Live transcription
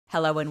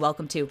Hello and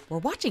welcome to We're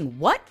Watching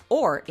What?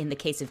 Or, in the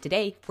case of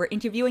today, we're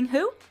interviewing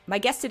who? My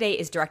guest today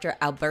is director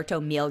Alberto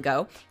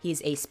Mielgo.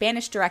 He's a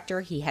Spanish director.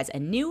 He has a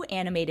new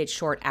animated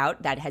short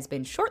out that has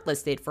been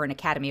shortlisted for an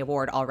Academy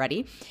Award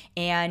already.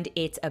 And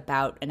it's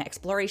about an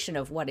exploration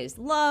of what is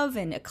love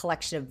and a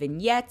collection of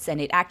vignettes.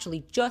 And it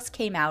actually just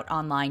came out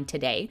online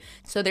today.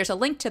 So there's a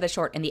link to the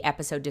short in the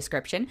episode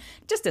description.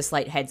 Just a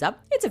slight heads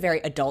up. It's a very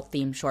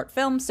adult-themed short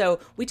film. So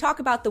we talk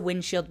about the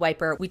windshield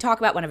wiper. We talk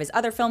about one of his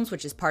other films,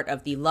 which is part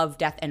of the Love,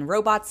 Death, and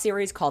Robots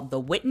series called The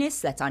Witness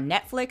that's on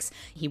Netflix.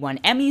 He won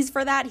Emmys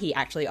for that. He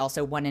actually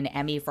also won an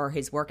Emmy for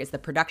his work as the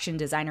production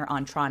designer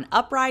on Tron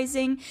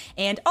Uprising.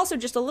 And also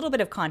just a little bit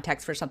of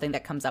context for something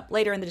that comes up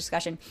later in the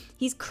discussion.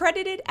 He's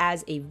credited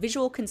as a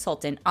visual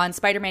consultant on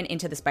Spider-Man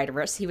Into the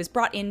Spider-Verse. He was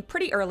brought in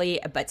pretty early,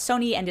 but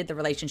Sony ended the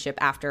relationship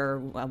after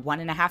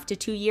 1.5 to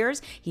 2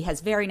 years. He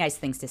has very nice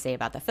things to say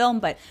about the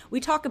film, but we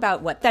talk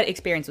about what that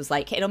experience was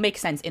like. It'll make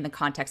sense in the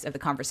context of the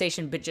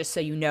conversation, but just so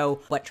you know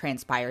what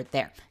transpired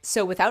there.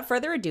 So without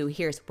further ado,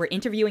 we're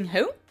interviewing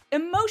who?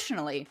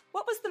 Emotionally,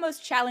 what was the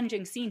most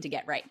challenging scene to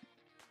get right?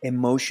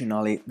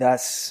 Emotionally,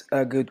 that's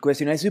a good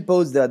question. I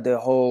suppose that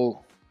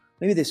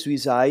maybe the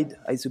suicide,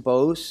 it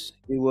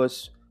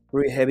was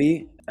very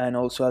heavy. And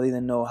also I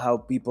didn't know how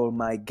people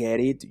might get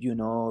it,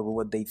 or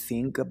what they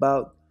think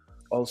about.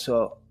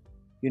 Also,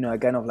 I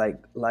kind of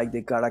like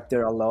the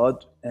character a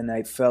lot. And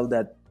I felt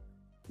that,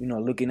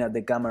 looking at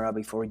the camera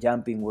before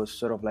jumping was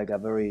sort of like a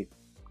very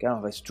kind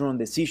of a strong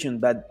decision.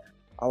 But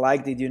I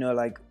liked it,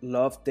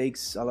 love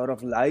takes a lot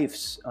of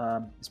lives,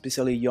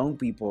 especially young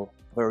people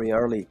very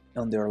early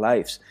on their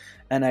lives.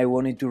 And I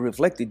wanted to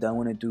reflect it. I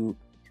wanted to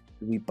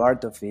be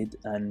part of it.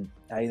 And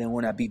I didn't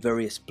want to be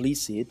very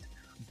explicit,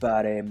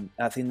 but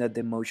I think that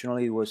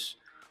emotionally it was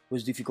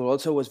difficult.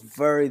 Also, it was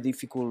very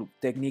difficult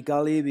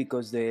technically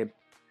because the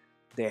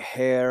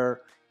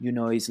hair,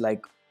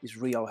 is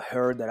real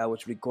hair that I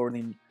was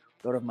recording.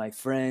 A lot of my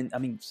friends,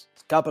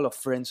 a couple of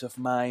friends of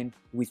mine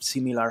with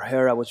similar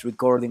hair, I was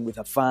recording with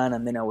a fan,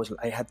 and then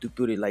I had to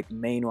put it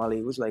manually.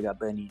 It was like a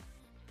penny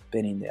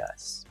in the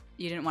ass.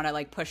 You didn't want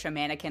to push a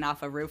mannequin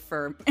off a roof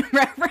for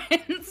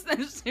reference.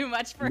 There's too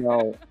much for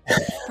no.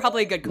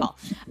 Probably a good call.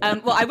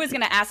 Well, I was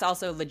going to ask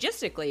also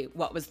logistically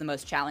what was the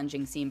most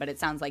challenging scene, but it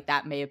sounds like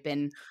that may have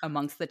been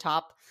amongst the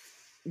top.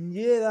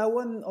 Yeah, that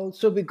one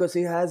also because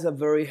it has a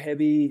very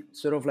heavy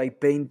sort of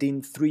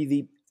painting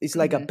 3D. It's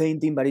like a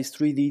painting, but it's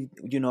 3D,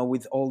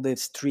 with all the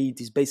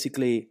street.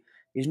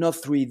 It's not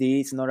 3D.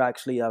 It's not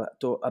actually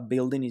a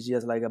building. It's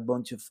just like a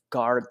bunch of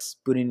cards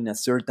put in a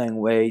certain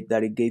way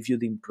that it gave you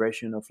the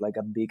impression of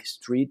a big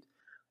street.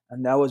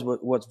 And that was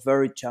what's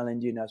very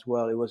challenging as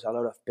well. It was a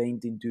lot of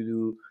painting to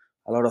do,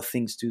 a lot of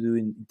things to do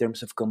in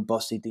terms of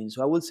compositing.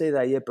 So I would say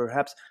that, yeah,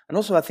 perhaps. And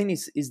also I think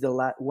it's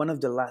one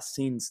of the last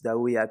scenes that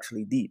we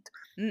actually did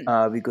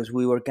because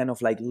we were kind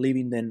of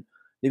leaving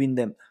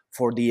them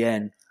for the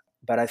end.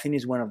 But I think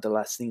it's one of the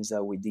last things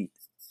that we did.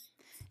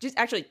 Just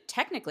actually,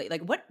 technically,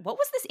 what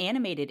was this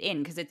animated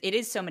in? Because it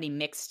is so many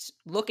mixed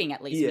looking,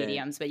 at least,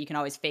 mediums, but you can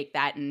always fake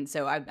that. And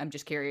so I'm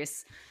just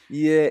curious.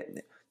 Yeah.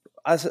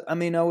 I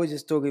was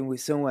just talking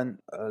with someone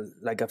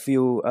a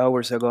few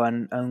hours ago,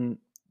 and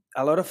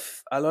a lot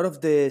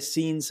of the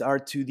scenes are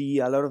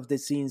 2D. A lot of the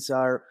scenes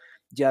are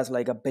just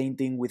like a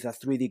painting with a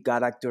 3D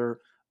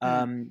character.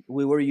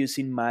 We were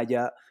using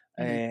Maya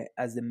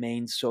as the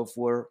main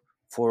software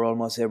for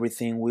almost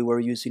everything. We were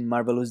using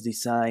Marvelous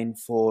Design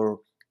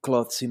for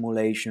cloth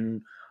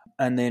simulation,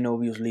 and then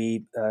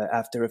obviously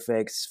After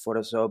Effects,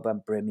 Photoshop,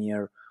 and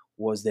Premiere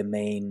was the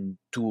main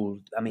tool.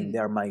 They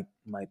are my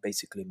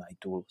basically my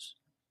tools.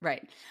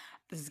 Right.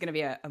 This is going to be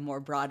a more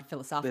broad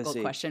philosophical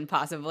question,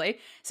 possibly.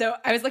 So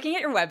I was looking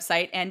at your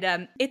website,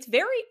 and it's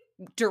very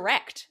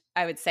direct,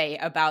 I would say,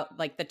 about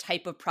the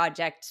type of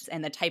projects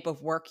and the type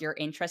of work you're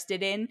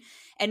interested in.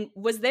 And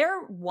was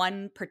there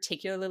one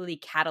particularly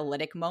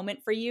catalytic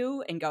moment for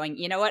you in going,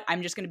 you know what,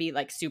 I'm just going to be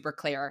super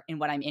clear in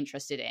what I'm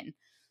interested in?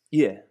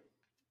 Yeah,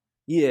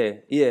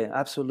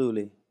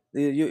 absolutely.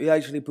 You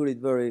actually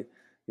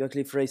you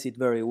actually phrase it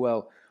very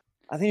well.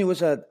 I think it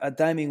was a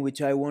time in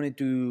which I wanted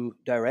to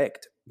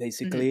direct,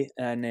 basically.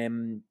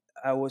 And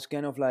I was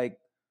kind of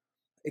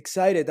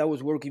excited. I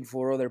was working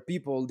for other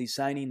people,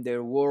 designing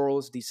their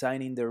worlds,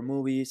 designing their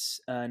movies,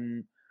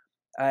 and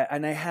I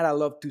had a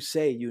lot to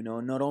say.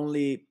 Not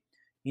only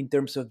in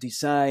terms of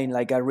design.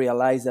 I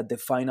realized that the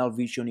final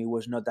vision, it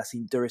was not as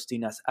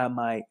interesting as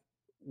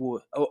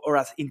or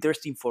as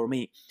interesting for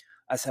me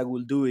as I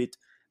will do it.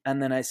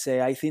 And then I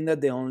think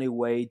that the only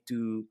way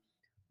to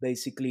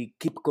basically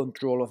keep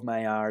control of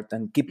my art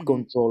and keep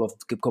control of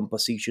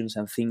compositions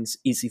and things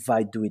is if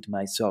I do it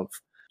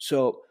myself.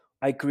 So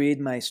I create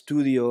my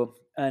studio,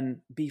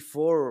 and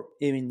before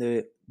even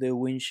the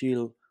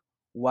windshield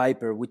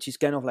wiper, which is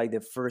kind of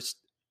the first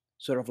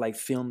sort of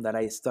film that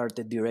I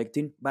started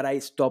directing, but I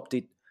stopped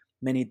it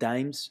many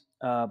times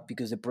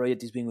because the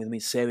project has been with me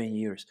 7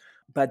 years.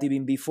 But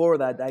even before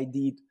that, I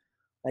did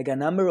a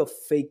number of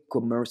fake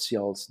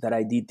commercials that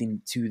I did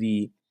in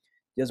 2D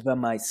just by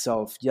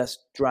myself,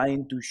 just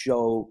trying to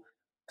show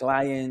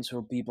clients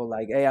or people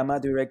like, hey, I'm a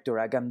director,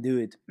 I can do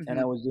it. And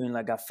I Hmm. was doing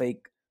like a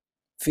fake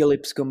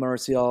Philips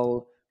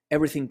commercial,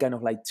 everything kind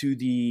of like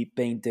 2D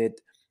painted.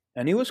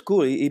 And it was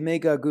cool. It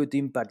made a good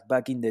impact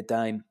back in the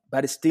time,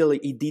 but still,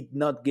 it did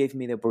not give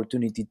me the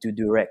opportunity to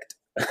direct.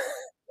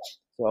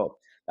 So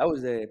that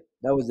was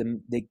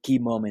the key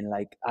moment.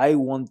 Like I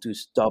want to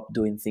stop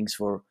doing things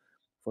for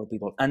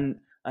people.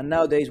 And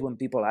nowadays, when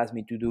people ask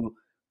me to do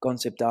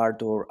concept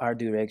art or art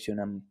direction,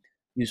 I'm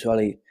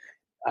usually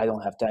I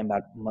don't have time,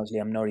 but mostly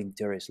I'm not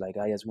interested. Like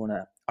I just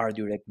wanna art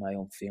direct my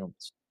own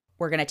films.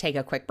 We're going to take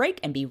a quick break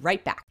and be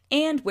right back.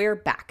 And we're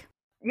back.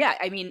 Yeah,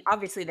 I mean,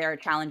 obviously there are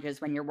challenges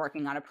when you're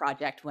working on a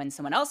project when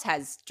someone else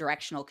has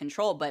directional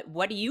control, but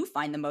what do you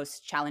find the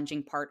most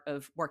challenging part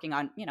of working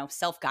on,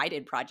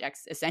 self-guided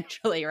projects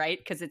essentially, right?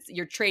 Because it's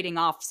you're trading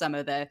off some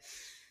of the.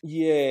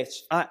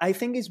 Yes, I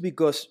think it's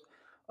because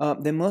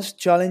the most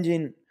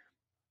challenging.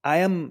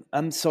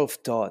 I'm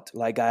self-taught.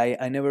 Like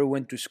I never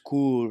went to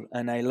school,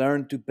 and I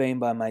learned to paint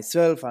by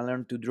myself. I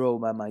learned to draw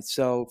by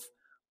myself.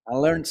 I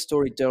learned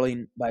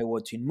storytelling by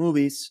watching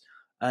movies,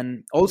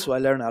 and also I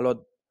learned a lot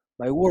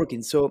by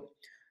working. So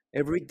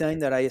every time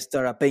that I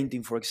start a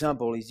painting, for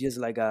example, it's just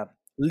like a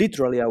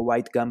literally a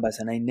white canvas,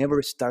 and I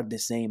never start the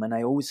same, and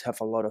I always have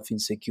a lot of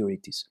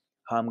insecurities.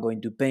 How I'm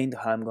going to paint,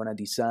 how I'm going to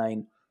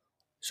design,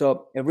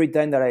 so every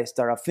time that I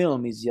start a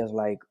film, it's just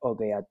like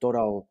okay, a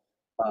total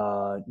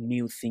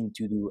new thing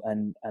to do,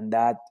 and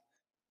that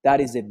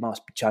is the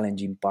most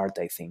challenging part.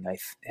 I think I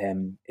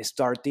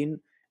starting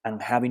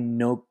and having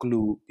no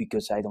clue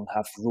because I don't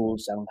have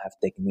rules, I don't have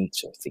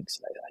techniques or things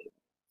like that.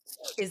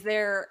 Is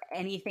there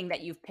anything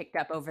that you've picked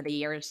up over the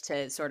years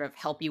to sort of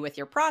help you with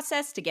your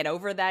process to get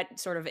over that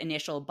sort of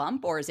initial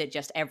bump, or is it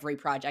just every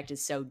project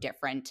is so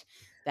different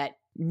that.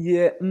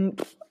 Yeah,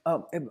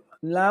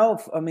 now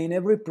I mean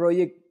every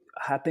project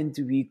happened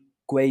to be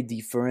quite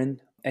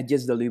different. I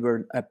just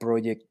delivered a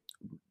project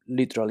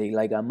literally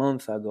like a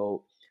month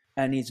ago,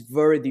 and it's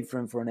very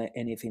different from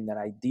anything that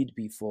I did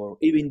before.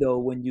 Even though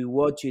when you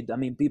watch it, I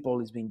mean, people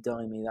has been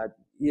telling me that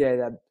yeah,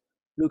 that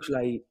looks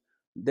like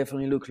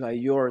definitely looks like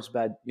yours,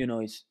 but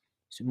it's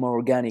more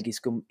organic.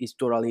 It's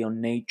totally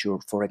on nature,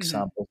 for Mhm.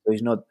 example. So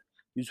it's not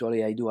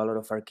usually I do a lot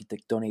of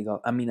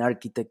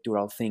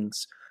architectural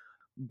things,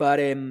 but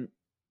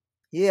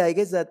yeah, I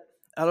guess that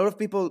a lot of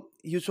people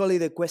usually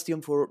the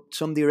question for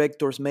some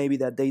directors maybe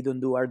that they don't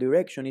do art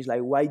direction is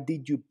like, why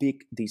did you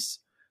pick this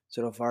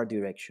sort of art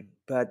direction?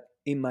 But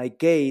in my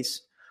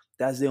case,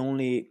 that's the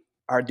only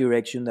art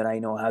direction that I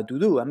know how to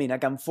do. I mean, I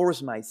can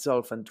force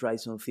myself and try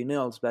something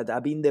else, but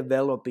I've been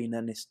developing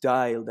a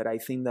style that I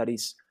think that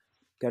is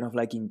kind of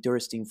like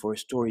interesting for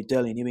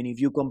storytelling. Even if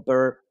you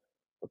compare,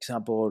 for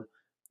example,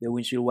 the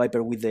windshield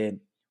wiper with the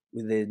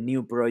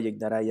new project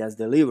that I just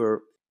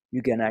delivered,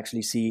 you can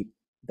actually see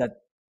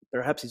that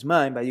perhaps it's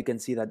mine, but you can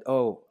see that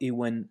oh, it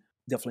went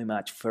definitely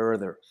much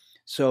further.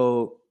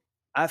 So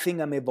I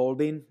think I'm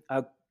evolving.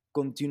 I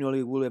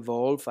continually will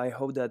evolve. I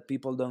hope that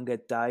people don't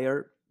get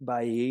tired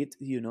by it.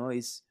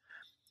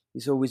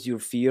 It's always your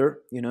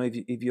fear.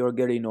 If you're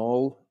getting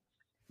old,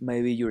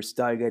 maybe your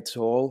style gets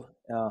old.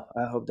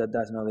 I hope that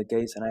that's not the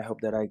case, and I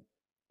hope that I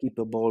keep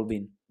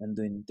evolving and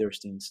doing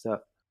interesting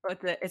stuff. Well,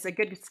 it's a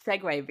good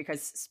segue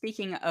because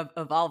speaking of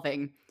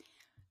evolving,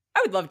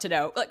 I would love to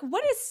know, like,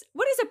 what is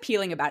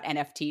appealing about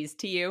NFTs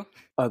to you?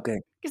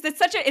 Okay. Because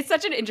it's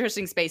such an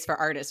interesting space for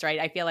artists, right?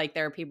 I feel like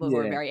there are people who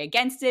are Yeah. very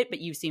against it, but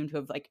you seem to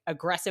have like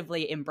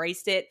aggressively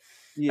embraced it.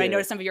 But I Yeah.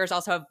 noticed some of yours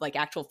also have like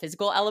actual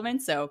physical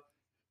elements. So.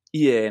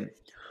 Yeah.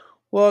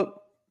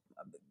 Well,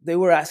 they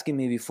were asking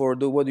me before,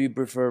 what do you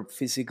prefer,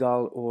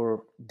 physical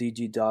or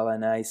digital?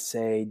 And I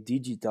say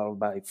digital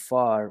by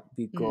far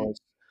Mhm.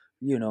 because,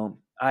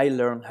 I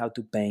learned how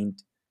to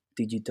paint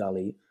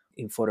digitally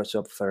in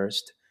Photoshop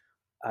first.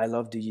 I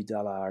love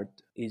digital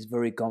art. It's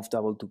very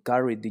comfortable to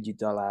carry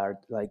digital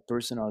art. Like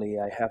personally,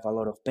 I have a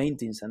lot of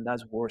paintings, and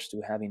that's worse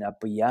to having a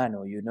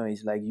piano.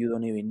 It's like you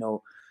don't even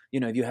know,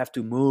 if you have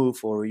to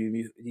move or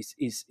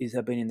it's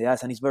a pain in the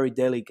ass, and it's very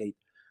delicate.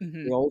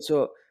 They Mhm.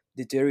 also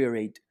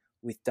deteriorate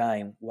with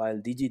time, while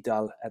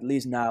digital, at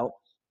least now,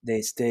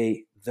 they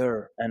stay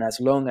there. And as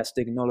long as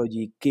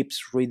technology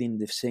keeps reading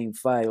the same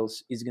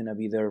files, it's gonna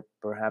be there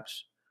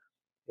perhaps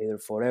either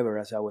forever,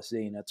 as I was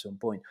saying at some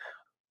point.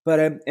 But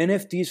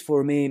NFTs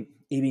for me,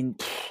 even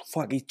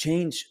fuck, it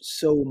changed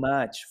so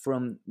much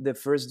from the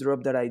first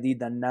drop that I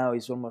did, and now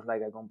it's almost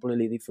like a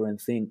completely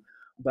different thing.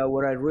 But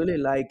what I really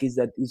like is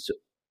that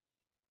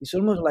it's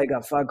almost like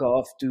a fuck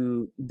off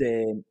to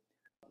the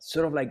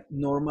sort of like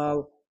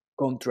normal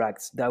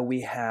contracts that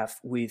we have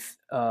with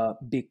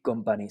big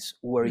companies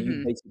where you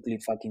Mhm. basically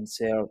fucking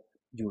sell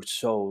your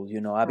soul.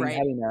 I've been Right.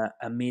 having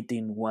a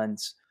meeting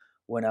once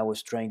when I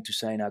was trying to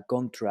sign a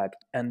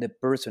contract, and the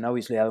person,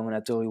 obviously, I don't want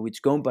to tell you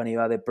which company,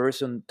 but the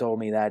person told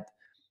me that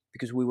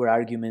because we were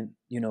arguing,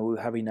 we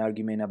were having an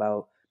argument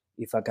about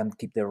if I can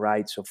keep the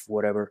rights of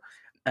whatever.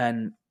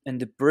 And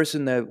the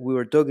person that we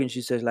were talking,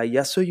 she says, like,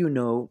 just so you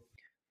know,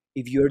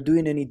 if you're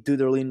doing any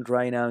doodling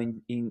right now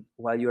in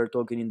while you are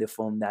talking in the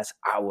phone, that's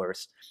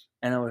hours.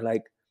 And I was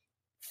like,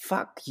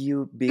 fuck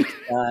you big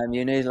time.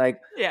 It's like,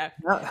 Yeah.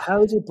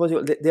 how is it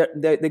possible?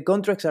 The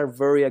contracts are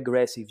very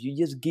aggressive. You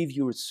just give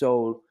your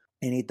soul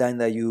anytime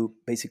that you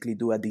basically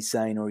do a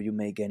design or you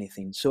make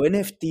anything. So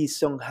NFT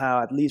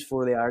somehow, at least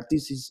for the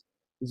artist, is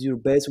your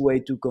best way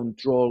to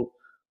control.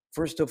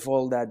 First of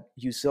all, that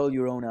you sell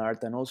your own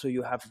art, and also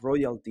you have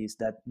royalties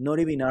that not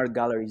even art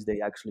galleries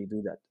they actually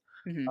do that.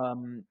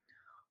 Hmm.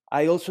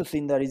 I also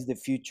think that is the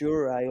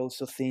future. I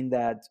also think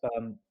that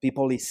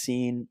people is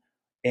seeing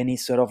any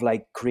sort of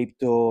like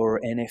crypto or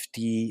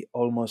NFT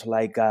almost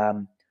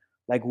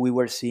like we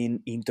were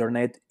seeing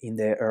internet in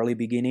the early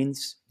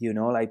beginnings.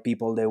 Like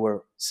people they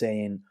were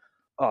saying,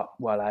 "Oh,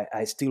 well,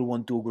 I still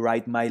want to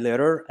write my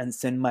letter and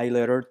send my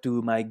letter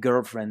to my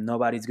girlfriend.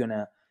 Nobody's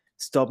gonna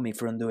stop me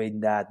from doing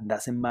that.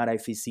 Doesn't matter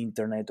if it's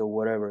internet or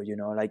whatever.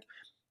 Like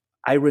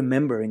I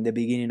remember in the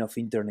beginning of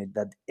internet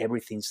that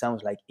everything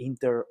sounds like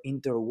inter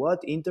what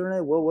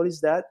internet what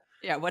is that?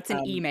 Yeah. What's an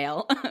um,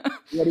 email?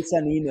 what is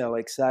an email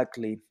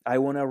exactly? I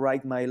want to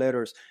write my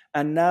letters,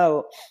 and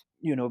now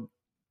you know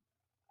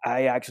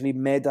I actually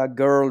met a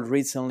girl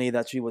recently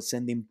that she was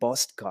sending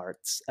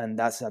postcards, and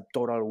that's a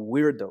total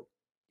weirdo.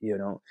 You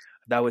know,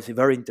 that was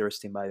very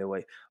interesting, by the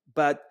way.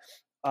 But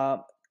uh,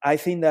 I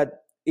think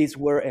that is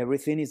where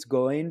everything is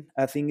going.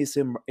 I think it's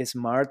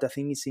smart. I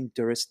think it's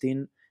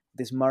interesting.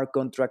 The smart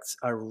contracts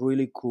are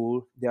really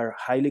cool. They are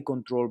highly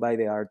controlled by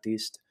the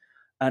artist,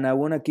 and I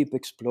want to keep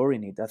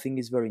exploring it. I think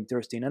it's very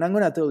interesting. And I'm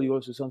gonna tell you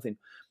also something.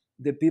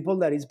 The people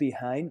that is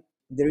behind,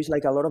 there is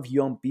like a lot of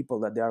young people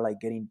that they are like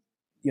getting,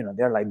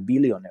 they're like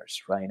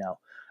billionaires right now.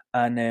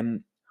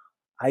 And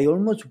I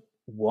almost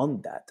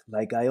want that.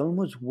 Like I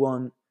almost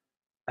want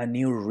a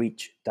new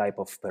rich type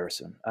of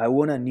person. I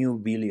want a new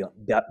billionaire.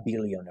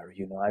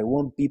 I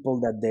want people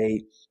that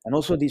they, and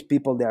also these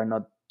people, they are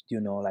not,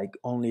 like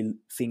only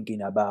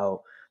thinking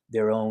about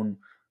their own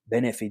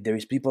benefit. There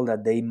is people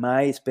that they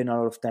might spend a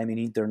lot of time in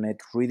internet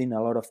reading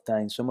a lot of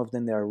time. Some of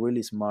them they are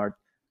really smart,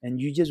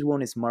 and you just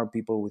want smart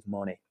people with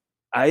money.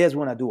 I just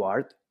want to do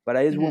art, but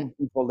I just Hmm. want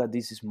people that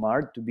this is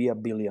smart to be a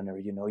billionaire.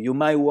 You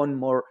might want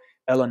more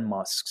Elon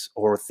Musk's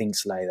or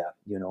things like that,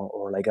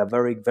 or like a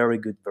very, very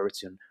good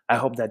version. I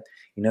hope that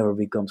he never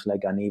becomes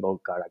like an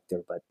evil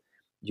character, but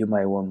you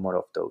might want more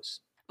of those.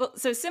 Well,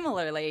 so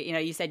similarly,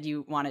 you said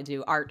you want to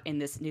do art in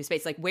this new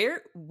space. Like,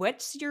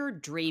 what's your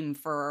dream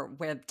for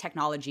where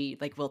technology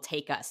like will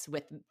take us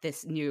with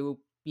this new,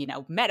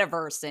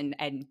 metaverse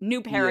and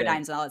new Yeah,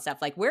 paradigms and all that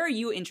stuff? Like, where are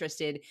you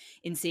interested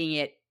in seeing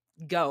it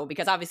go?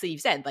 Because obviously,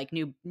 you've said like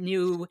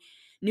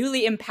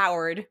newly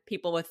empowered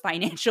people with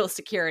financial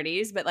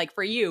securities, but like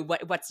for you,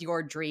 what's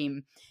your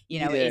dream?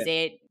 yeah, Is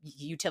it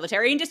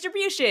utilitarian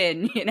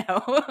distribution?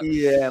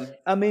 yeah.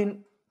 I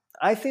mean,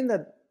 I think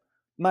that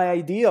my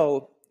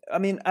ideal, I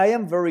mean, I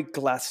am very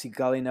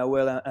classical in a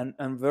way,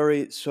 and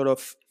very sort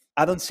of,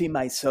 I don't see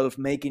myself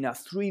making a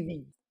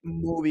 3D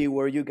movie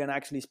where you can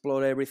actually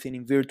explore everything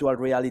in virtual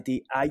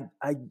reality.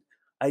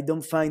 I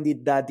don't find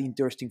it that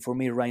interesting for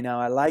me right now.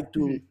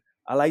 Mhm.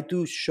 I like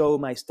to show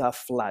my stuff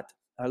flat.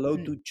 I love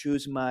Mm. to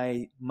choose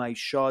my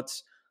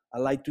shots. I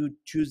like to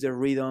choose the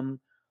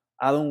rhythm.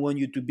 I don't want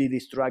you to be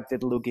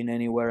distracted looking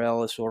anywhere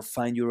else or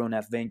find your own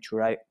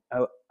adventure.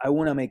 I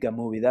want to make a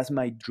movie. That's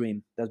my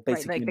dream. That's Right,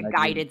 basically like the my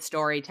dream. guided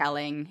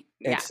storytelling.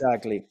 Yeah.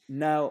 Exactly.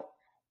 Now,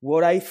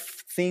 what I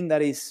think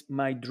that is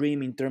my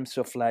dream in terms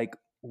of like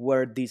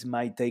where this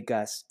might take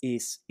us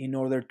is in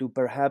order to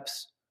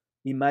perhaps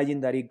imagine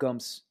that it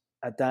comes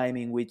a time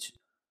in which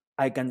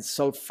I can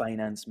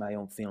self-finance my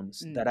own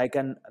films. Mm.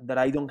 That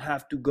I don't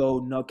have to go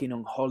knocking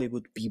on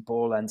Hollywood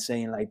people and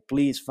saying like,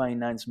 please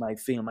finance my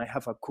film. I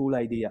have a cool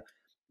idea.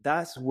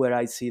 That's where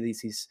I see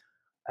this is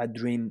a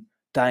dream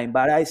time,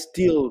 but I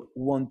still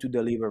want to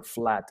deliver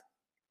flat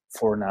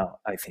for now,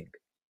 I think.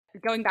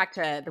 Going back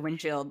to the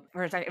windshield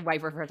for a second,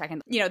 wiper for a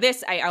second.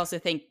 This I also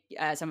think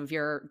some of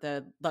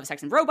the love,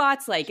 sex, and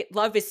robots. Like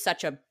love is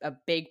such a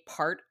big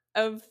part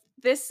of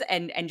this,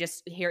 and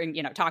just hearing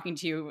talking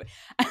to you,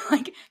 I'm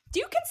like, do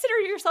you consider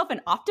yourself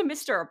an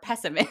optimist or a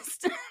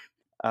pessimist,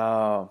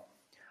 Uh,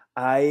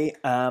 I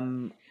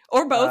am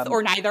or both, um,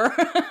 or neither?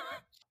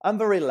 I'm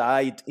very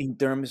light in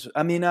terms.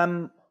 I mean,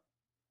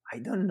 I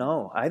don't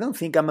know. I don't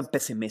think I'm a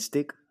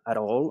pessimistic at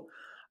all.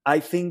 I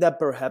think that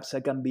perhaps I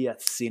can be a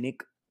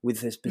cynic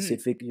with a Mm,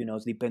 specific,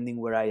 depending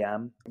where I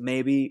am.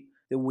 Maybe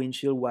the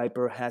windshield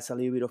wiper has a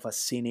little bit of a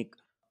cynic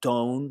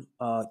tone,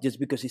 just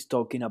because it's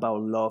talking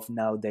about love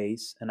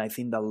nowadays, and I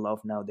think that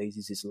love nowadays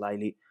is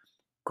slightly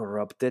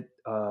corrupted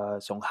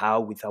somehow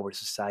with our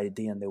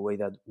society and the way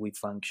that we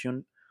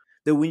function.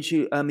 The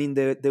windshield, I mean,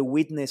 the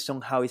witness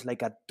somehow is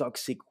like a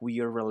toxic,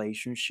 weird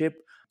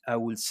relationship, I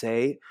would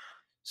say.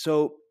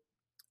 So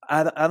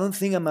I don't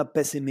think I'm a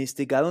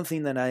pessimistic. I don't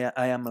think that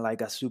I am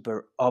like a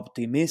super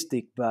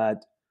optimistic,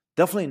 but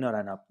definitely not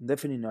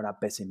a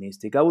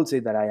pessimistic. I would say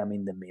that I am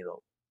in the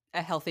middle.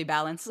 a healthy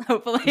balance,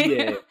 hopefully.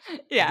 Yeah,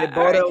 the Yeah.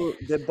 All right. bottle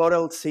the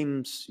bottle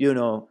seems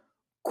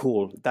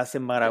cool.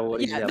 Doesn't matter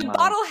what is Yeah, the the amount.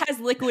 bottle has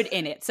liquid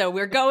in it, so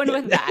we're going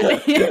with that.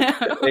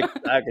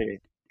 Exactly,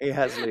 it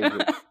has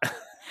liquid.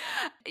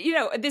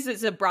 This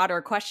is a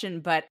broader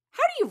question, but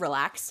how do you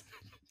relax?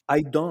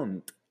 I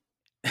don't.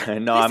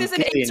 No, This I'm is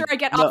an answer kidding. I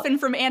get No, often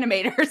from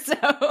animators,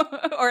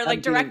 or like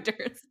I'm kidding.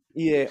 directors.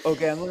 Yeah,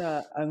 okay, I'm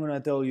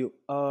gonna tell you.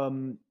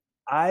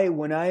 I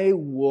when I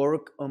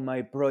work on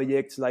my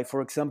projects, like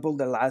for example,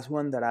 the last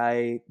one that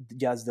I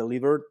just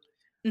delivered,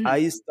 Mhm.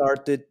 I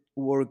started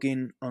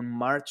working on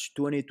March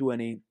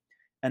 2020,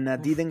 and I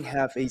Oof. didn't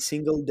have a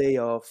single day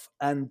off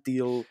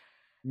until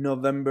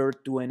November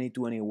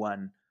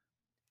 2021.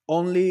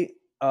 Only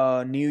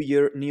New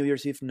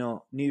Year's Eve,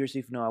 no, New Year's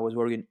Eve, no, I was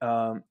working.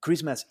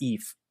 Christmas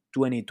Eve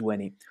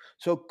 2020.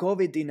 So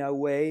COVID, in a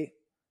way,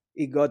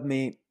 it got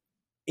me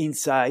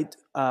inside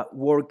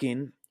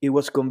working. It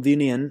was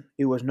convenient.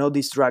 It was no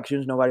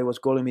distractions. Nobody was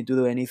calling me to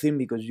do anything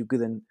because you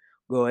couldn't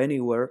go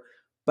anywhere.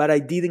 But I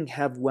didn't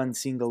have one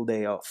single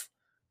day off.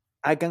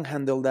 I can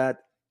handle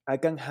that. I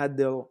can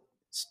handle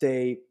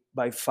stay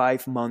by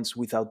 5 months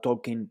without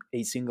talking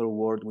a single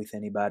word with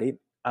anybody.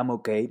 I'm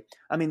okay.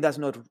 I mean, that's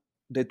not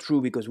the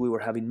true because we were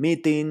having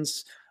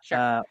meetings,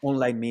 Sure.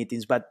 online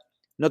meetings, but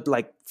not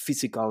like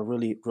physical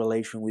really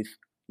relation with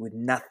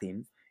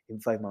nothing in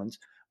 5 months.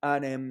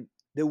 And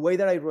the way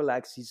that I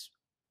relax is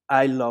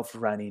I love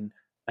running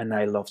and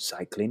I love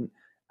cycling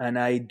and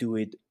I do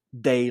it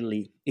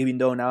daily, even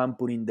though now I'm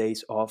putting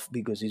days off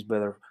because it's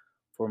better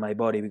for my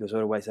body because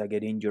otherwise I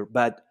get injured.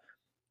 But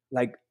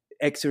like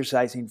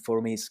exercising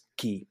for me is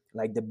key.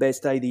 Like the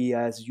best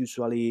ideas,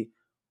 usually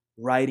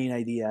writing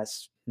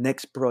ideas,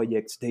 next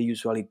projects, they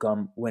usually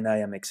come when I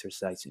am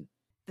exercising.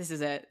 This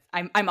is it.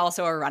 I'm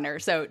also a runner.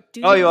 So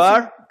do Oh, you you listen?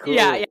 are?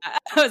 Yeah, Cool. yeah.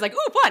 I was like,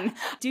 ooh, fun.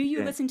 Do you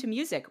Yeah. listen to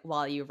music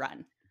while you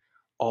run?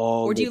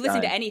 All Or do the you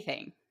listen to time.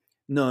 anything?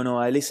 No, no,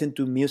 I listen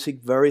to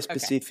music very Okay.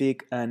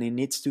 specific and it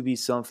needs to be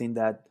something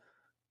that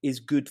is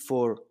good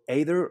for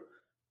either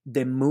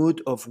the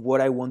mood of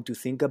what I want to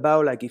think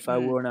about. Like if I Mm,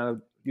 want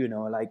to,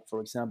 like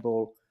for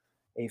example,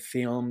 a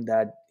film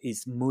that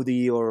is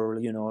moody or,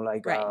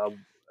 like, right.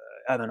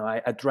 I don't know, I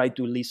try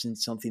to listen to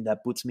something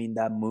that puts me in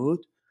that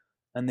mood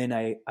and then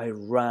I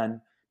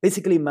run.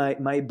 Basically,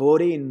 my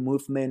body in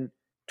movement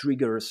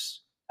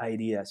triggers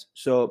ideas.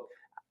 So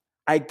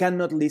I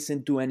cannot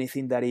listen to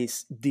anything that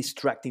is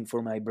distracting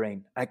for my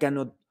brain. I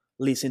cannot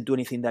listen to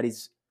anything that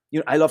is,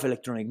 I love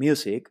electronic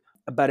music,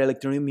 but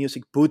electronic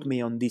music put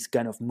me on this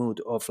kind of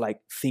mood of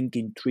like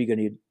thinking,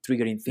 triggering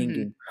Hmm.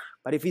 thinking.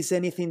 But if it's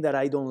anything that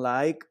I don't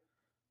like,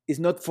 it's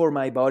not for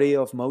my body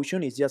of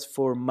motion. It's just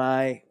for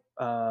my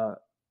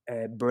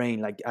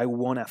brain. Like I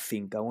want to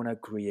think, I want to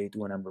create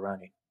when I'm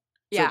running.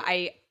 Yeah, So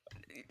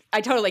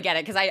I totally get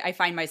it because I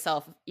find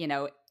myself,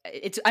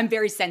 I'm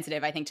very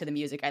sensitive, I think, to the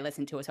music I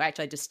listen to. So I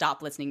actually had to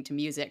stop listening to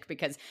music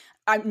because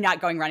I'm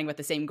not going running with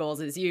the same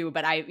goals as you.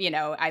 But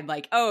I'm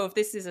like, oh, if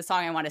this is a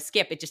song I want to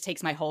skip, it just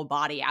takes my whole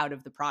body out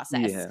of the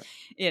process.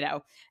 yeah.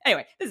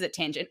 Anyway, this is a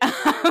tangent.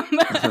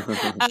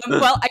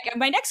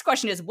 My next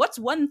question is, what's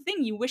one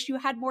thing you wish you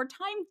had more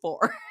time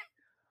for?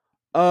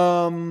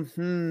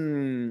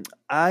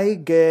 I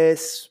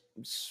guess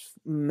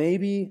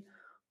maybe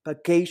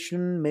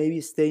vacation,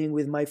 maybe staying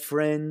with my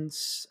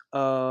friends,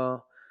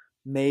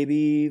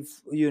 maybe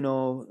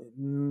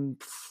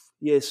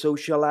yeah,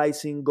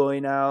 socializing,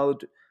 going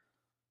out,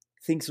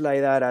 things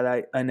like that.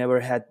 And I never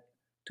had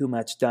too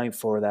much time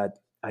for that.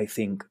 I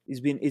think it's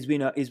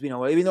been a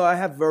while. Even though I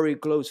have very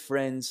close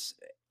friends,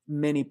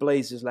 many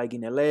places like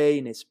in LA,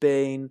 in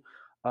Spain,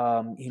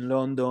 in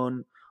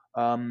London,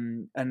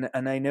 and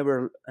I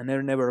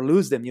never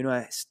lose them.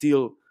 I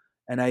still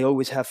and I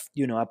always have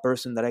a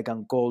person that I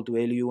can call to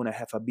you when I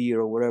have a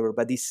beer or whatever.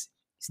 But it's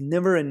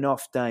never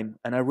enough time.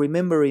 And I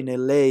remember in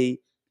LA,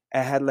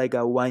 I had like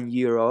a 1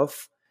 year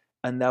off,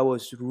 and that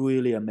was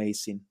really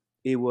amazing.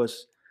 It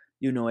was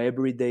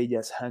every day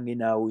just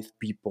hanging out with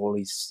people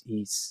is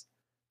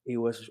it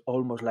was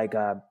almost like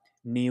a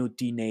new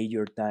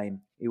teenager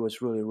time. It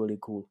was really really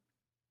cool.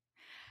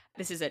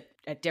 This is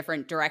a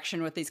different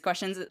direction with these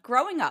questions.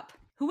 Growing up,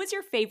 who was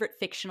your favorite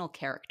fictional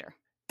character?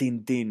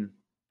 Tintin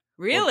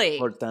Really?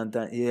 for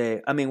Tantan. Yeah,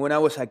 I mean when I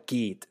was a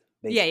kid,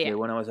 Yeah, basically yeah.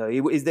 when I was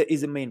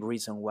is the main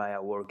reason why I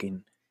work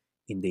in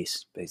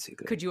this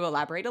basically. Could you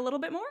elaborate a little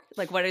bit more?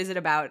 Like, what is it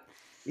about?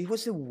 It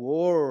was the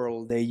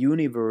world, the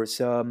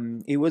universe.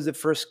 It was the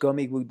first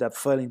comic book that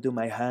fell into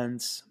my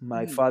hands.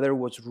 My Mm, father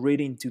was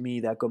reading to me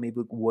that comic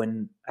book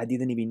when I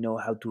didn't even know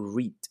how to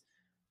read.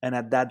 And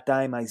at that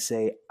time, I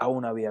say, I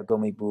want to be a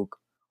comic book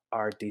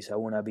artist. I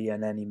want to be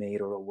an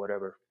animator or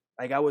whatever.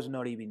 Like I was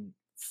not even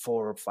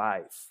 4 or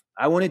 5.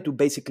 I wanted to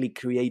basically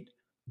create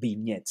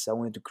vignettes. I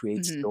wanted to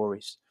create hmm.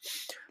 stories.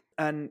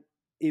 And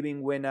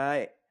even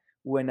I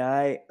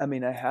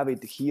mean, I have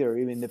it here.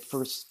 Even the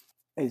first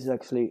is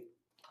actually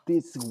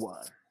this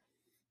one.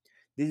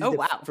 This is Oh, the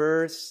wow.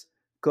 first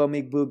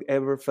comic book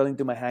ever fell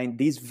into my hand.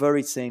 This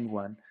very same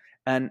one,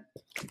 and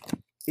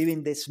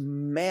even the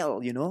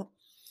smell,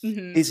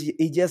 Hmm.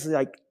 it just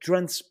like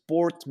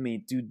transport me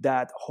to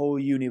that whole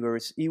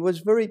universe. It was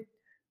very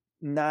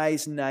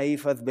nice,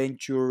 naive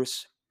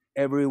adventures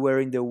everywhere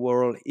in the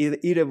world.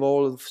 It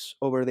evolves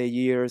over the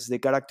years. The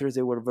characters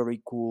they were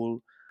very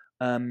cool.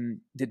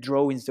 The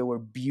drawings they were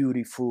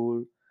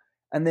beautiful,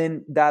 and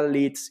then that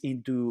leads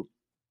into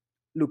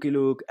Lucky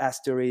Luke,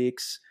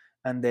 Asterix,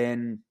 and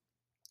then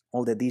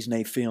all the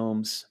Disney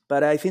films.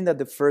 But I think that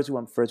the first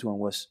one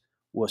was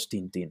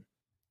Tintin.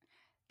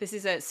 This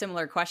is a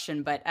similar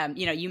question, but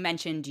you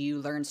mentioned you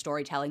learn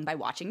storytelling by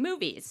watching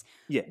movies.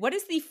 Yeah. What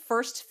is the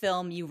first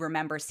film you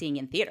remember seeing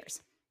in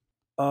theaters?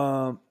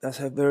 That's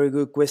a very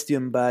good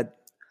question, but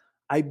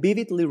I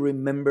vividly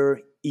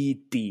remember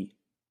E.T.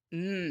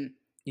 Mm.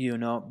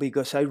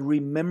 Because I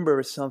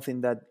remember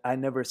something that I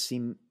never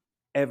seen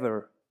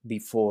ever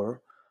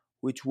before,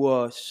 which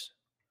was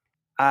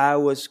I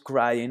was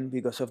crying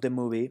because of the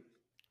movie,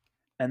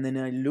 and then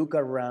I look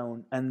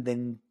around, and the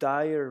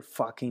entire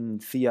fucking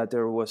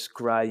theater was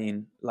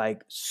crying,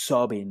 like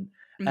sobbing.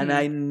 And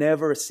I Hmm.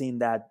 never seen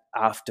that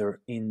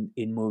after in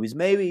movies.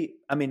 Maybe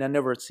I mean I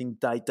never seen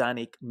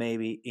Titanic.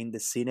 Maybe in the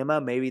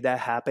cinema, maybe that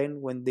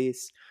happened when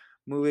this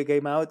movie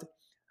came out.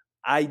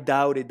 I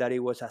doubted that it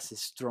was as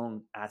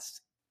strong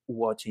as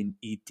watching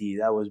ET.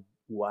 That was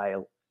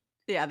wild.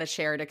 Yeah, the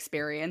shared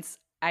experience.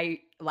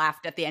 I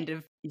laughed at the end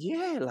of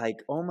Yeah,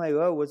 like oh my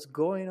god, what's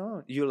going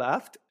on? You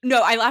laughed?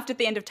 No, I laughed at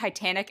the end of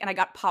Titanic and I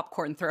got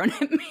popcorn thrown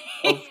at me.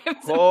 Of It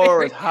was a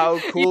course. very How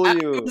cool yeah,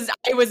 you.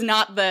 I was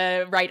not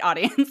the right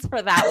audience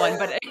for that one,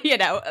 but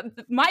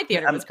my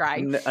theater was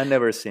crying. I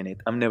never seen it.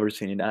 I've never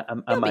seen it. I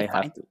You'll be might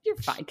have fine. to. You're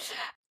fine.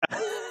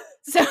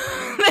 So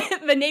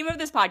the name of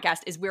this podcast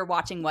is We're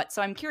Watching What?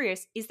 So I'm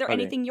curious, is there Okay.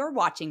 anything you're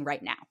watching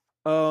right now?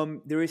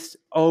 There is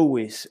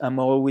always. I'm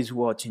always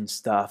watching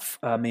stuff.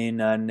 I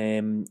mean,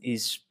 and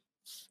is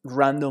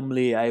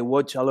randomly. I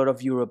watch a lot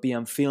of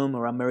European film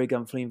or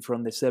American film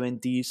from the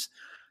 70s.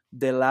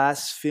 The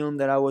last film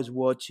that I was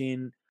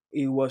watching,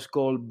 it was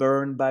called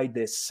Burned by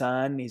the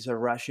Sun. It's a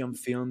Russian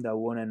film that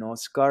won an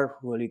Oscar.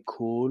 Really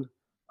cool.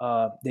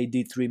 They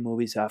did three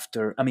movies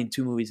after. I mean,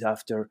 two movies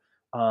after.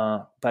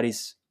 But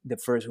it's the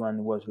first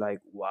one was like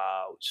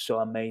wow, so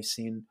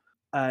amazing.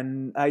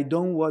 And I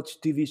don't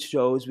watch TV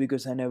shows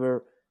because I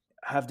never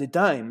have the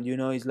time.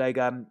 It's like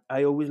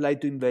I always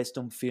like to invest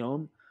on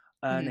film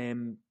and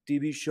Mhm.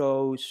 TV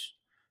shows.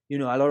 A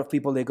lot of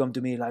people they come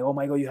to me like, "Oh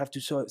my god, you have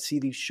to see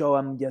this show.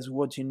 I'm just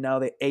watching now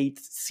the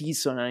eighth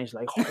season," and it's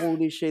like,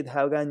 "Holy shit,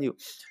 how can you?"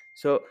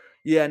 So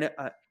yeah, and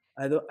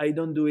I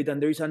don't do it.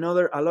 And there is a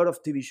lot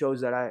of TV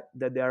shows that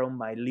they are on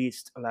my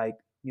list, like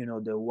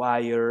The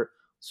Wire,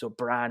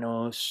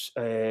 Sopranos,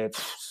 a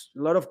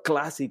lot of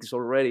classics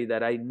already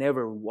that I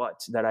never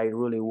watched that I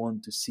really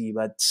want to see.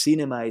 But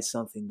cinema is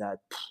something that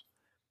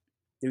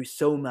there is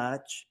so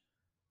much.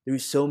 There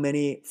is so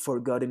many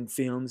forgotten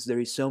films. There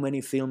is so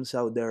many films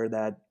out there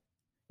that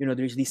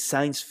there's this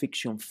science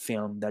fiction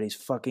film that is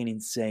fucking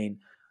insane.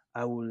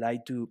 I would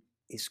like to.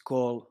 It's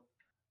called.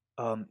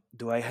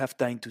 Do I have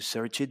time to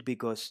search it?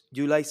 Because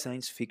do you like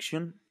science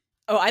fiction?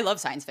 Oh, I love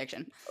science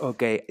fiction.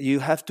 Okay, you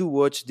have to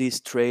watch this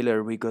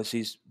trailer because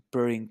it's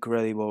very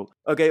incredible.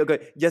 Okay,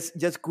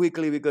 just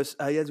quickly because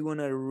I just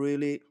wanna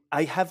really.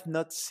 I have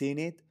not seen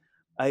it.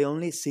 I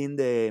only seen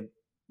the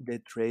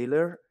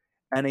trailer,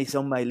 and it's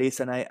on my list,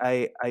 and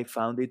I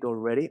found it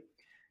already.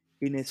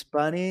 In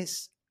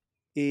Spanish,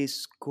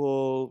 is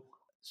called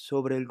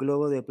Sobre el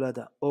Globo de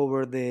Plata,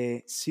 over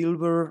the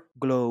silver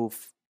globe.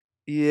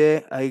 Yeah,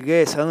 I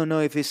guess. I don't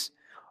know if it's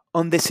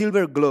on the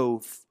silver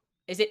globe.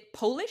 Is it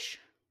Polish?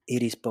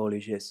 It is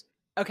Polish, yes.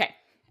 Okay.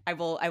 I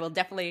will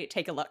definitely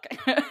take a look.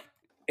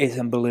 It's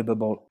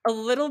unbelievable. A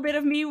little bit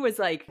of me was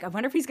like, I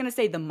wonder if he's going to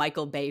say the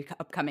Michael Bay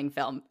upcoming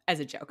film as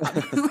a joke,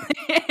 obviously.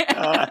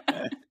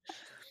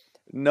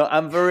 No,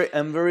 I'm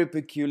very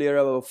peculiar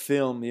about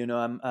film.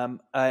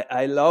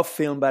 I love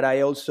film, but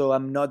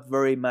I'm not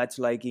very much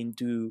like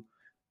into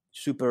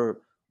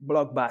super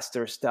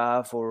blockbuster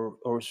stuff or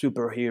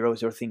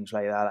superheroes or things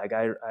like that. Like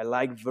I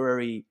like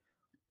very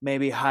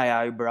maybe high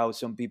eyebrow.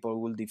 Some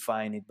people will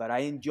define it, but I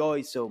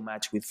enjoy so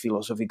much with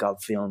philosophical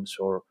films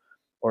or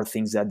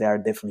things that they are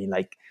definitely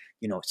like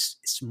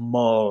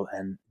small.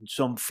 And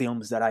some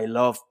films that I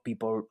love,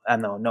 people I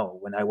don't know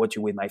when I watch it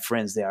with my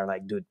friends, they are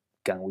like, dude,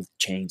 can we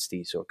change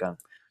this or can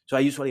so I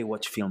usually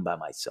watch film by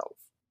myself.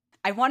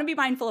 I want to be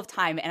mindful of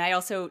time, and I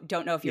also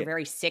don't know if you're Yeah,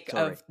 very sick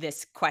sorry. of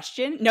this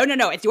question. No,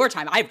 it's your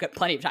time. I've got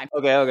plenty of time.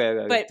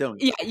 Okay, But tell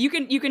me. yeah, you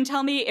can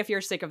tell me if you're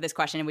sick of this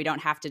question, and we don't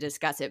have to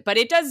discuss it. But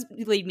it does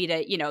lead me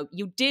to,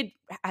 you did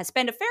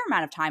spend a fair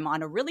amount of time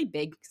on a really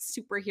big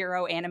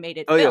superhero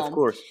animated Oh yeah, of film.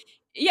 course.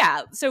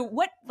 Yeah. So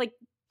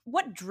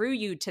what drew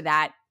you to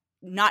that?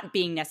 Not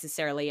being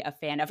necessarily a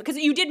fan of, because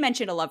you did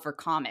mention a love for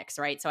comics,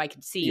 right? So I could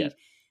Yes. see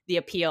the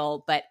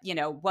appeal, but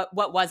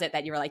what was it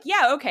that you were like,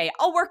 yeah, okay,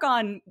 I'll work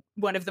on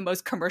one of the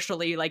most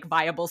commercially like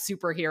viable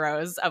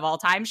superheroes of all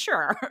time,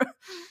 sure.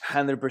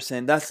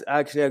 100%. That's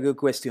actually a good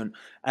question,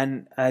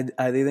 and I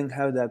didn't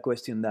have that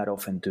question that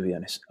often, to be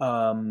honest.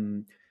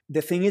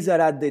 The thing is that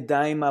at the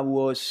time I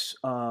was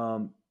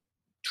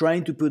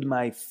trying to put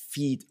my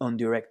feet on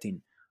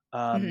directing,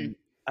 Hmm.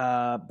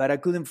 but I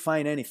couldn't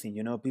find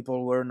anything.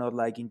 People were not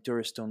like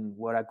interested on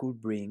what I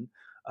could bring.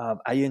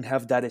 I didn't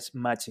have that as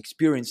much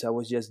experience. I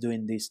was just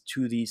doing these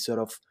 2D sort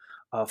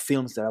of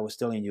films that I was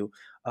telling you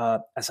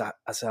as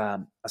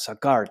a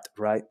card,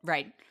 right?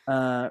 Right.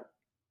 Uh,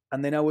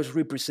 and then I was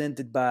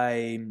represented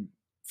by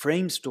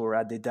frame store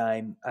at the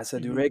time as a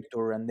Hmm.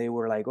 director, and they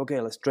were like, okay,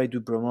 let's try to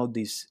promote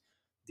this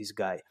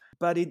guy.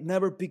 But it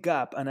never picked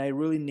up, and I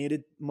really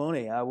needed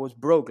money. I was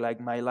broke. Like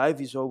my life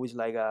is always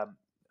like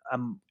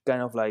I'm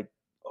kind of like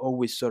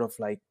always sort of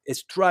like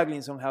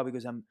struggling somehow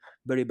because I'm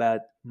very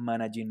bad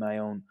managing my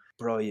own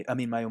project. I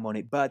mean my own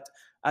money. But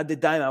at the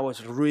time I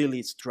was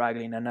really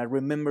struggling, and I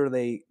remember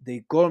they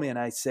called me and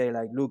I say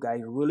like, look,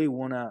 I really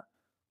wanna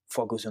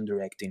focus on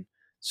directing.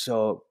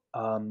 So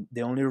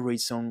the only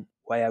reason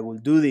why I will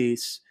do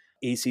this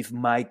is if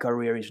my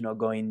career is not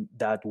going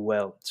that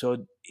well.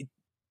 So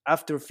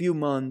after a few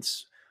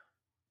months,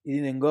 it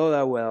didn't go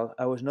that well.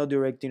 I was not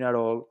directing at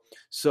all.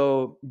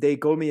 So they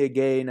call me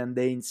again and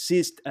they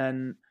insist,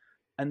 and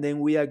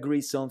then we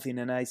agree something.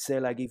 And I say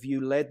like, if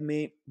you let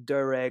me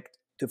direct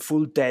the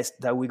full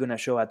test that we're gonna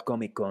show at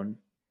Comic Con,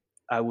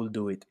 I will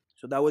do it.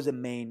 So that was the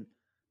main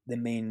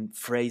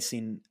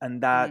phrasing,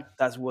 and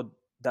that's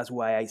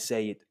why I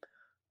say it.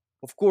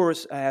 Of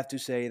course, I have to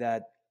say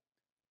that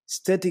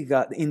aesthetic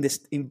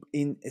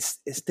in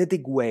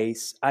aesthetic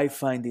ways, I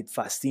find it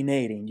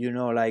fascinating.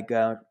 Like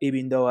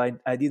even though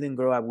I didn't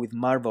grow up with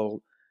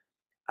Marvel,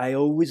 I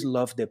always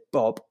loved the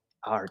pop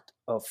art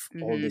of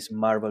all Hmm. these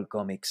Marvel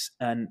comics,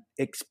 and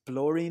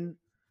exploring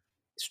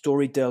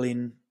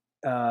storytelling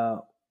uh,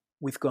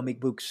 with comic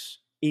books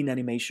in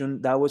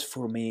animation. That was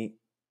for me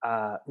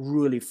a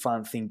really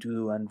fun thing to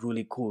do and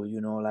really cool.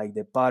 Like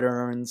the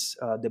patterns,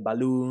 the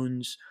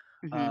balloons,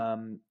 Hmm.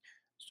 um,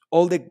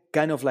 all the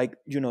kind of like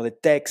the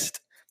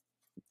text,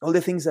 all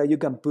the things that you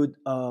can put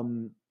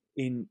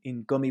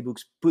in comic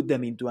books, put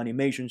them into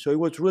animation. So it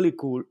was really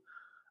cool,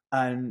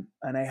 and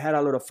I had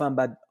a lot of fun.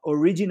 But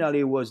originally,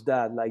 it was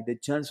that like the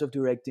chance of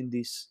directing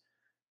this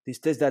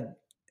test that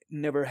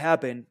never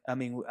happened. I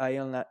mean, I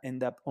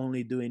end up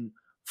only doing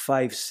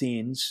 5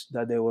 scenes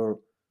that they were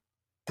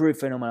pretty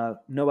phenomenal.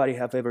 Nobody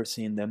have ever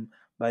seen them,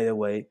 by the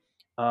way,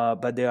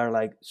 but they are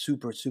like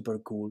super super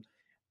cool,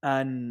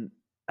 and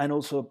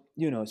also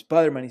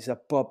Spider-Man is a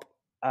pop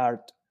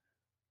art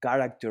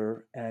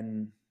character,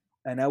 and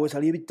I was a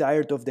little bit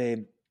tired of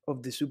the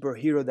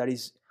superhero that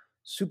is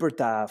super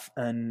tough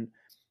and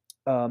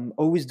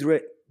always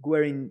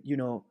wearing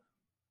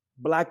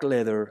black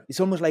leather.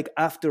 It's almost like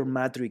after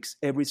Matrix,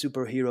 every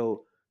superhero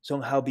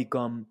somehow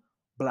become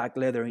black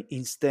leather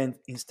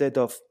instead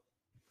of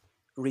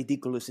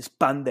ridiculous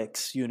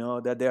spandex.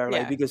 That they are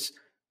like, Yeah. because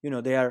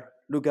they are,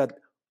 look at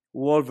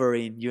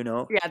Wolverine.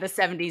 Yeah, the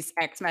 70s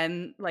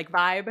X-Men like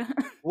vibe.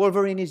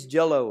 Wolverine is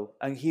yellow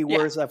and he Yeah.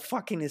 wears a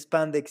fucking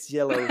spandex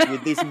yellows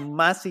with this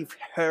massive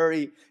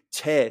hairy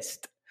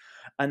chest.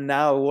 And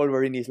now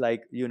Wolverine is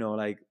like,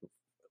 like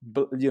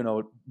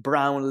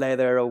brown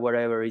leather or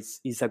whatever.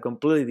 It's a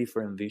completely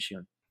different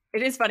vision.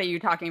 It is funny you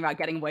talking about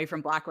getting away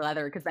from black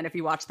leather because then if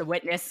you watch The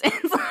Witness,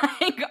 it's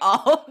like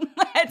all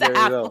it's There you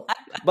half go.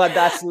 But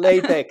that's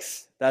black.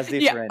 latex. That's Yeah,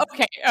 different.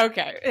 okay,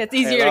 okay. It's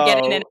easier to get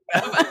in and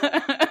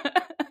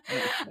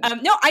Hello. out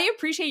of. No, I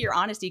appreciate your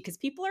honesty because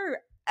people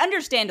are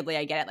understandably,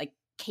 I get it, like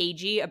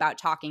cagey about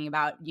talking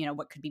about,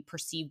 what could be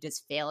perceived as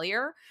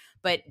failure.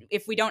 But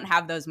if we don't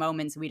have those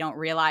moments, we don't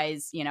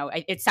realize,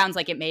 it sounds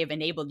like it may have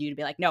enabled you to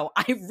be like, no,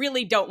 I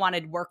really don't want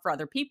to work for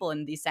other people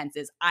in these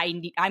senses.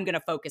 I'm going to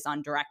focus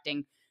on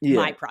directing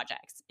my Yeah.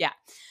 projects. Yeah.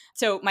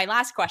 So my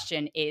last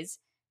question is,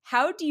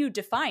 how do you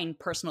define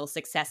personal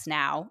success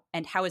now,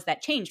 and how has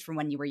that changed from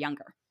when you were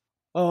younger?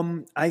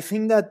 I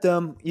think that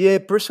yeah,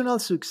 personal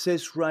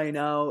success right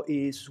now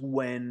is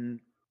when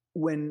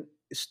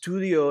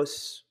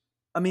studios.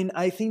 I mean,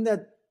 I think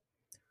that,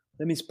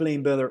 let me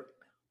explain better.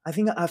 I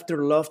think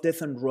after Love,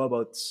 Death, and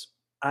Robots,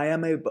 I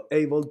am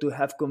able to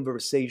have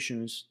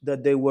conversations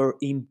that they were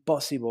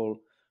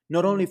impossible,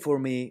 not only Mhm. for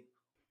me,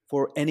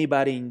 for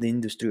anybody in the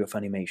industry of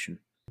animation.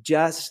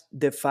 Just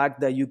the fact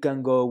that you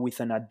can go with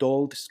an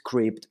adult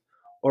script,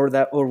 or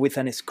with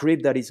a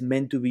script that is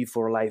meant to be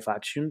for live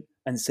action,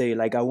 and say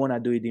like, I want to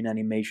do it in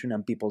animation,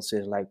 and people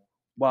say like,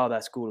 wow,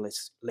 that's cool,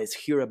 let's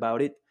hear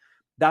about it.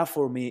 That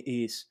for me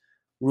is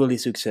really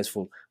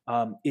successful.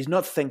 It's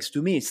not thanks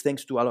to me, it's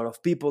thanks to a lot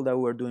of people that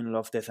were doing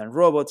Love, Death, and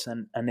Robots,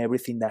 and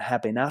everything that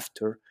happened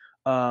after.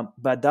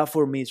 But that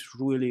for me is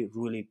really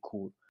really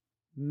cool.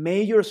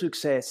 Major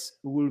success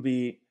will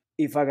be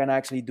if I can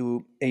actually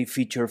do a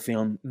feature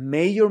film.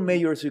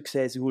 Major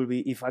success will be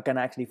if I can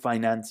actually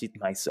finance it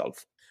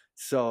myself.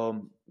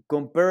 So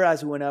compare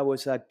as when I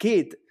was a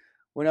kid.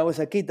 When I was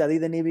a kid, I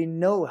didn't even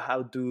know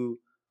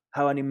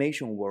how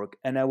animation worked,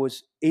 and I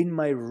was in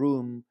my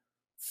room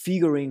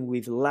figuring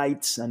with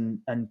lights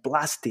and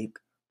plastic,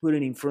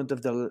 putting in front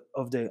of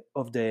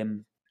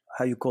the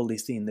how you call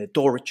this thing, the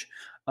torch.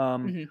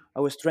 Mhm. I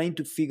was trying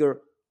to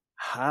figure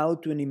how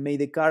to animate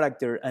the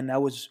character, and I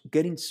was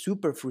getting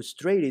super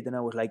frustrated, and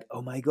I was like,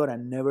 oh my god,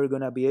 I'm never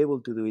gonna be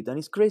able to do it. And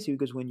it's crazy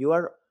because when you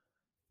are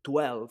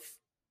 12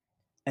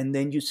 and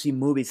then you see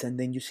movies and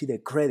then you see the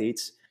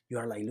credits, you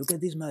are like, look at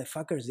these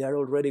motherfuckers, they are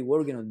already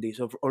working on this.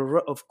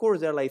 Of course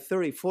they're like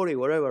 30, 40,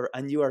 whatever,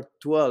 and you are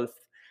 12,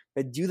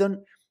 but you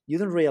don't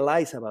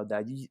realize about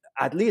that.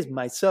 At least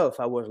myself,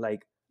 I was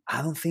like,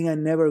 I don't think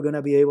I'm never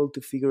gonna be able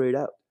to figure it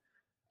out.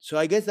 So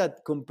I guess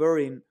that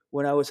comparing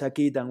when I was a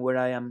kid and where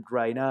I am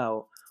right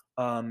now,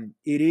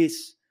 it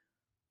is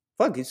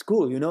fuck. It's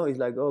cool, you know. It's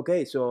like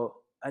okay, so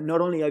and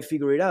not only I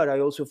figure it out, I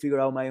also figure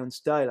out my own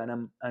style, and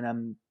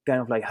I'm kind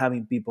of like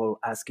having people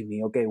asking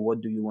me, okay,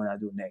 what do you want to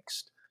do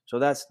next? So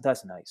that's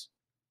nice.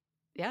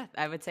 Yeah,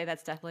 I would say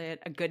that's definitely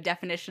a good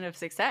definition of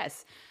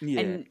success.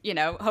 Yeah,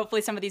 And,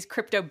 hopefully some of these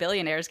crypto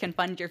billionaires can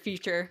fund your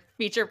future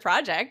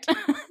project.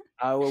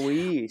 I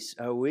wish,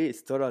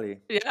 totally.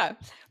 Yeah.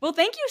 Well,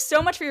 thank you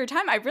so much for your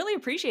time. I really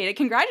appreciate it.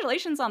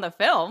 Congratulations on the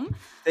film.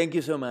 Thank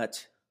you so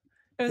much.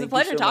 It was a Thank you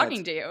pleasure so much.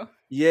 talking to you.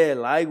 Yeah,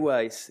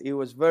 likewise. It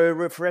was very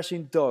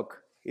refreshing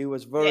talk. It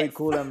was very Yes.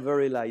 cool and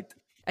very light.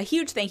 A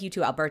huge thank you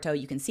to Alberto.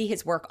 You can see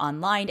his work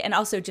online. And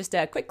also, just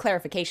a quick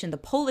clarification, the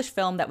Polish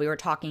film that we were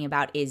talking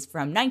about is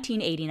from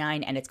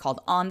 1989, and it's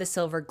called On the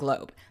Silver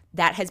Globe.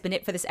 That has been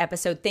it for this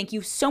episode. Thank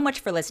you so much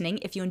for listening.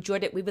 If you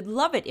enjoyed it, we would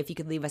love it if you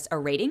could leave us a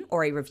rating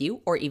or a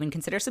review or even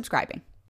consider subscribing.